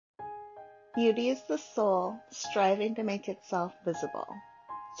Beauty is the soul, striving to make itself visible.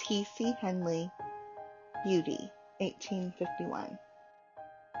 T.C. Henley, Beauty, 1851.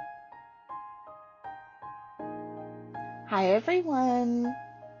 Hi everyone!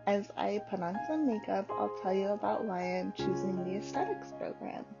 As I put on some makeup, I'll tell you about why I'm choosing the aesthetics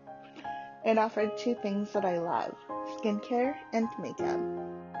program. It offered two things that I love, skincare and makeup.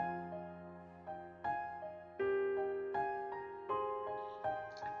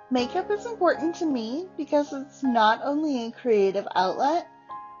 Makeup is important to me because it's not only a creative outlet,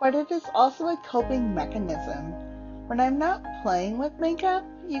 but it is also a coping mechanism. When I'm not playing with makeup,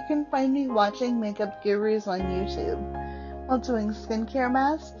 you can find me watching makeup gurus on YouTube while doing skincare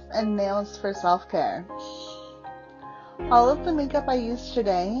masks and nails for self-care. All of the makeup I use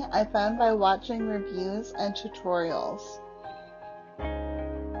today, I found by watching reviews and tutorials.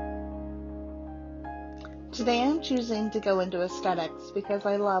 Today I'm choosing to go into aesthetics because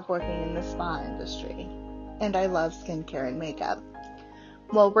I love working in the spa industry, and I love skincare and makeup.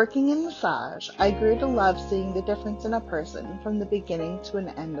 While working in massage, I grew to love seeing the difference in a person from the beginning to an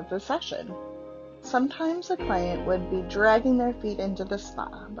end of the session. Sometimes a client would be dragging their feet into the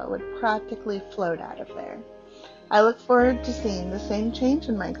spa, but would practically float out of there. I look forward to seeing the same change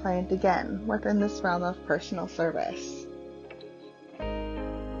in my client again within this realm of personal service.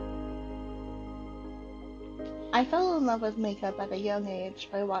 I fell in love with makeup at a young age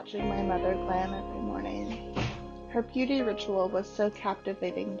by watching my mother glam every morning. Her beauty ritual was so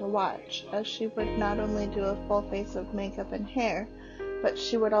captivating to watch, as she would not only do a full face of makeup and hair, but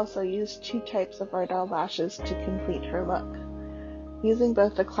she would also use two types of Ardell lashes to complete her look, using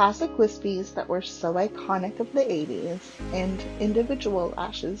both the classic wispies that were so iconic of the 80s and individual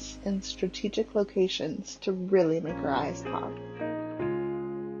lashes in strategic locations to really make her eyes pop.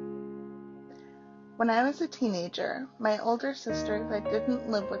 When I was a teenager, my older sister that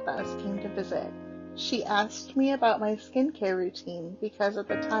didn't live with us came to visit. She asked me about my skincare routine because at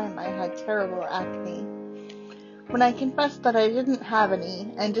the time I had terrible acne. When I confessed that I didn't have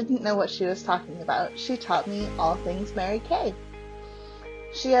any and didn't know what she was talking about, she taught me all things Mary Kay.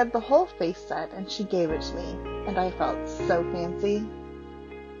 She had the whole face set and she gave it to me, and I felt so fancy.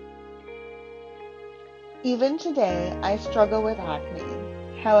 Even today, I struggle with acne.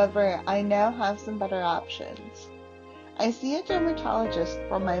 However, I now have some better options. I see a dermatologist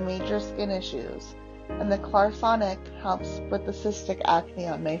for my major skin issues, and the Clarsonic helps with the cystic acne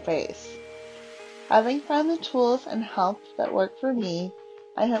on my face. Having found the tools and help that work for me,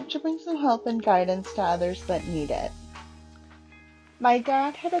 I hope to bring some help and guidance to others that need it. My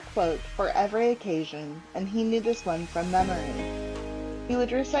dad had a quote for every occasion, and he knew this one from memory. He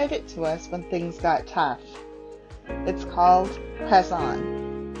would recite it to us when things got tough. It's called Press On.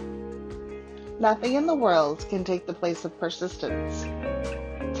 Nothing in the world can take the place of persistence.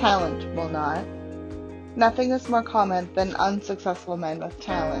 Talent will not. Nothing is more common than unsuccessful men with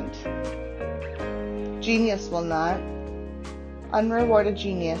talent. Genius will not. Unrewarded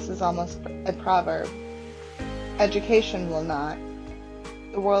genius is almost a proverb. Education will not.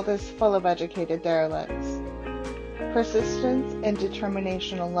 The world is full of educated derelicts. Persistence and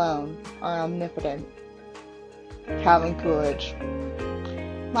determination alone are omnipotent. Calvin Coolidge.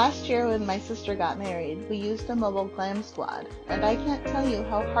 Last year when my sister got married, we used a mobile glam squad, and I can't tell you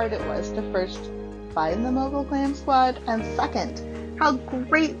how hard it was to first find the mobile glam squad, and second, how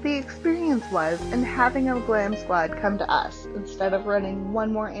great the experience was in having a glam squad come to us instead of running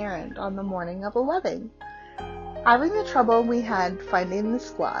one more errand on the morning of a wedding. Having the trouble we had finding the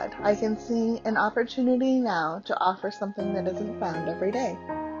squad, I can see an opportunity now to offer something that isn't found every day.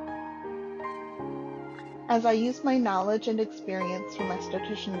 As I use my knowledge and experience from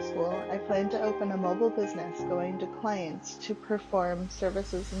esthetician school, I plan to open a mobile business going to clients to perform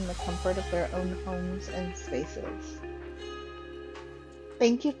services in the comfort of their own homes and spaces.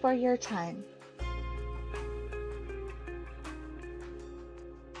 Thank you for your time.